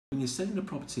you're selling a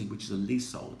property which is a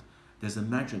leasehold, there's a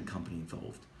management company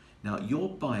involved. Now, your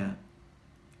buyer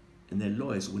and their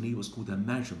lawyers will need what's called a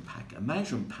management pack. A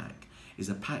management pack is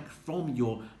a pack from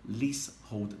your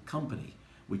leasehold company,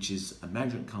 which is a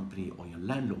management company or your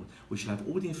landlord, which will have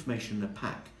all the information in the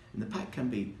pack. And the pack can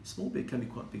be small, but it can be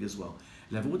quite big as well.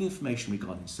 It'll have all the information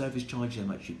regarding service charges, how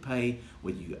much you pay,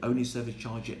 whether you only service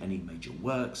charge it, any major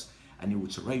works, any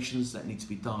alterations that need to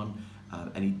be done,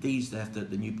 any deeds that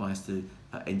the new buyer has to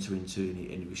enter into,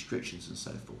 any restrictions and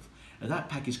so forth. And that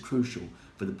pack is crucial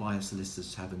for the buyer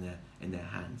solicitors to have in their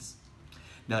hands.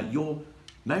 Now, your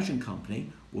management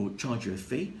company will charge you a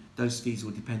fee. Those fees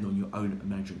will depend on your own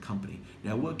management company.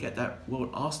 Now, we'll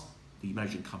ask the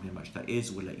management company how much that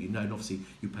is, we'll let you know, and obviously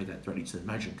you pay that directly to the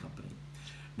management company.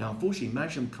 Now, unfortunately,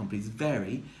 management companies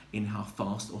vary in how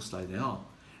fast or slow they are.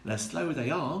 And the slower they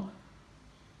are,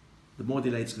 the more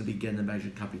delay it's going to be getting the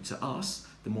management company to us,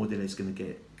 the more delay it's going to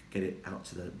get it out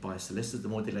to the buyer solicitors, the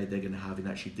more delay they're going to have in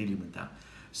actually dealing with that.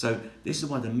 So this is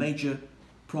one of the major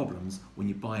problems when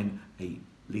you're buying a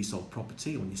leasehold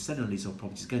property, or when you're selling a leasehold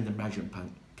property, is getting the management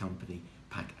company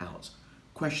pack out.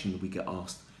 Question that we get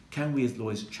asked: can we as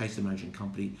lawyers chase the management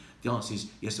company? The answer is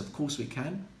yes, of course we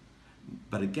can.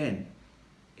 But again,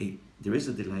 there is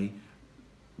a delay.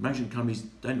 Management companies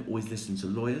don't always listen to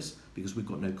lawyers because we've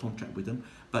got no contract with them.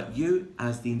 But you,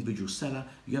 as the individual seller,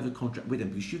 you have a contract with them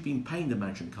because you've been paying the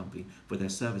management company for their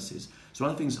services. So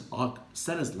one of the things our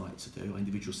sellers like to do, our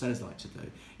individual sellers like to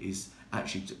do, is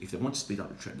actually, if they want to speed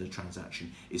up the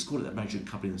transaction, is call it that management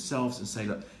company themselves and say,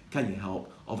 look, can you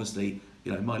help? Obviously,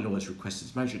 my lawyer's requested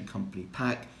this management company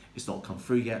pack. It's not come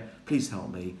through yet. Please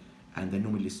help me. And they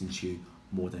normally listen to you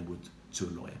more than would to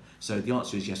a lawyer. So the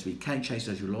answer is yes, we can chase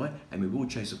as your lawyer, and we will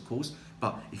chase, of course.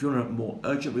 But if you want a more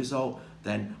urgent result,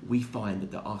 then we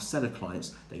find that our seller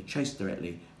clients, they chase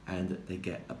directly and they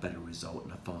get a better result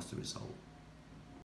and a faster result.